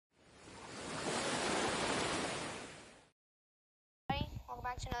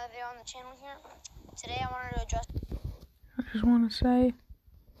welcome back to another video on the channel here. Today I wanted to address... I just want to say,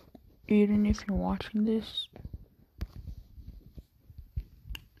 Aiden, if you're watching this,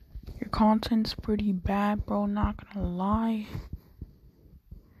 your content's pretty bad, bro, not gonna lie.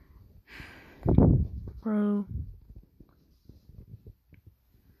 Bro,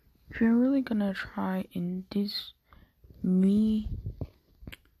 if you're really gonna try and diss me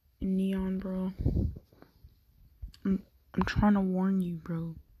and Neon, bro, I'm trying to warn you,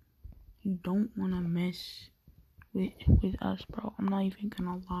 bro. You don't want to mess with us, bro. I'm not even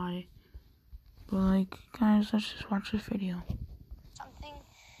gonna lie. But like, guys, let's just watch this video. Something.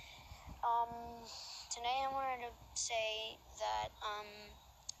 Today I wanted to say that a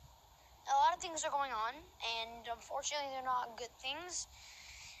lot of things are going on, and unfortunately they're not good things.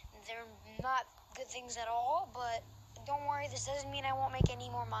 They're not good things at all, but don't worry, this doesn't mean I won't make any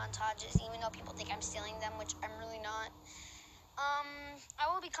more montages, even though people think I'm stealing them, which I'm really not. I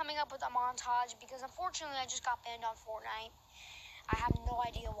will be coming up with a montage because unfortunately I just got banned on Fortnite. I have no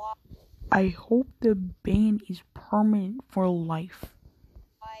idea why. I hope the ban is permanent for life.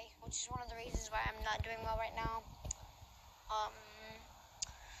 Why, which is one of the reasons why I'm not doing well right now.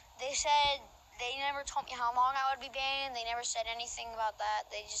 They said, they never told me how long I would be banned. They never said anything about that.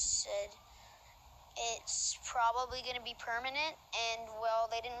 They just said it's probably going to be permanent, and well,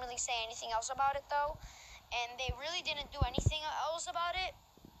 they didn't really say anything else about it though. And they really didn't do anything else about it.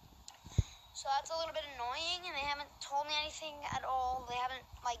 So that's a little bit annoying, and they haven't told me anything at all. They haven't,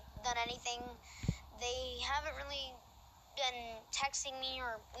 done anything. They haven't really been texting me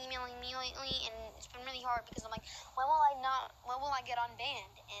or emailing me lately, and it's been really hard because I'm like, when will I get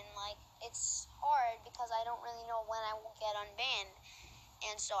unbanned? And, it's hard because I don't really know when I will get unbanned.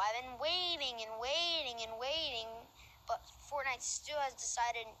 And so I've been waiting and waiting and waiting, but Fortnite still has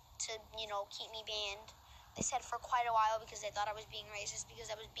decided to, keep me banned. They said for quite a while because they thought I was being racist because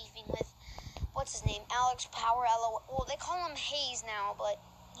I was beefing with, what's his name, Alex Power LO. Well, they call him Hayes now, but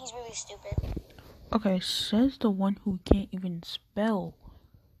he's really stupid. Okay, says the one who can't even spell.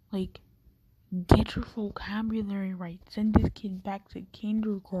 Get your vocabulary right. Send this kid back to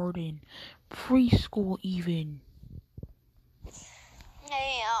kindergarten, preschool even.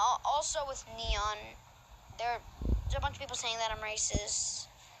 Hey, also with Neon, there's a bunch of people saying that I'm racist.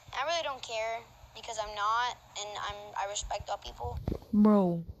 I really don't care because I'm not, and I respect all people.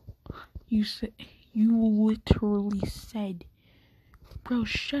 Bro, you literally said, bro,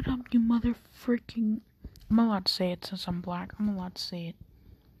 shut up, you mother freaking. I'm allowed to say it since I'm black. I'm allowed to say it.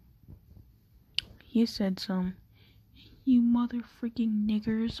 He said you mother freaking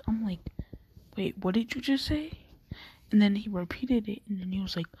niggers. I'm like, wait, what did you just say? And then he repeated it, and then he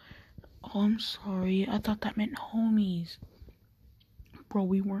was like, oh, I'm sorry, I thought that meant homies. Bro,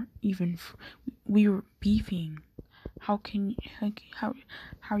 we weren't even, we were beefing. How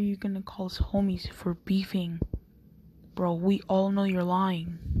are you gonna call us homies if we're beefing? Bro, we all know you're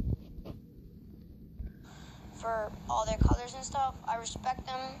lying. For all their colors and stuff, I respect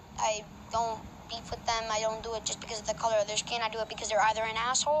them. I don't beef with them. I don't do it just because of the color of their skin. I do it because they're either an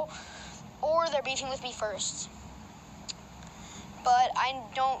asshole or they're beefing with me first. But I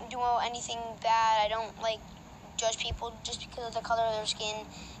don't do anything bad. I don't judge people just because of the color of their skin.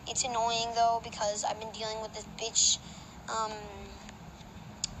 It's annoying though because I've been dealing with this bitch,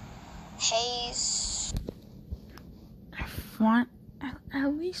 Hayes.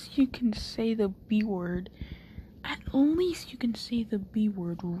 At least you can say the B word. At least you can say the B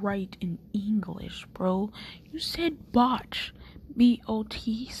word right in English, bro. You said botch.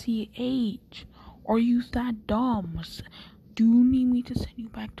 BOTCH. Are you that dumb? Do you need me to send you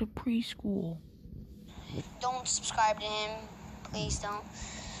back to preschool? Don't subscribe to him. Please don't.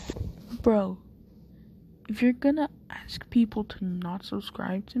 Bro, if you're gonna ask people to not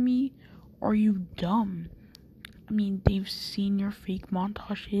subscribe to me, are you dumb? I mean, they've seen your fake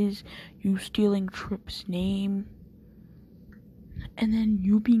montages, you stealing Trip's name, and then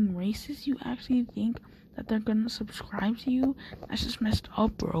you being racist. You actually think that they're gonna subscribe to you? That's just messed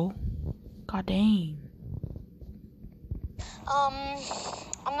up, bro. God dang.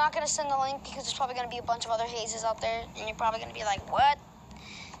 I'm not gonna send the link because there's probably gonna be a bunch of other Hazes out there, and you're probably gonna be like, what?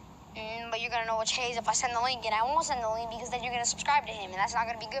 But you're gonna know which Haze if I send the link, and I won't send the link because then you're gonna subscribe to him, and that's not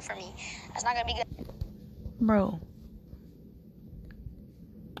gonna be good for me. That's not gonna be good. Bro,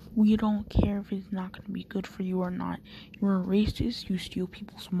 we don't care if it's not gonna be good for you or not. You're a racist, you steal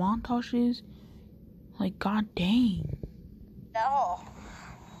people's montages. God dang. No.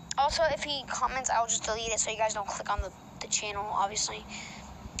 Also, if he comments, I'll just delete it so you guys don't click on the channel, obviously.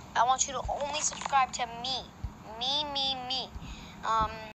 I want you to only subscribe to me. Me.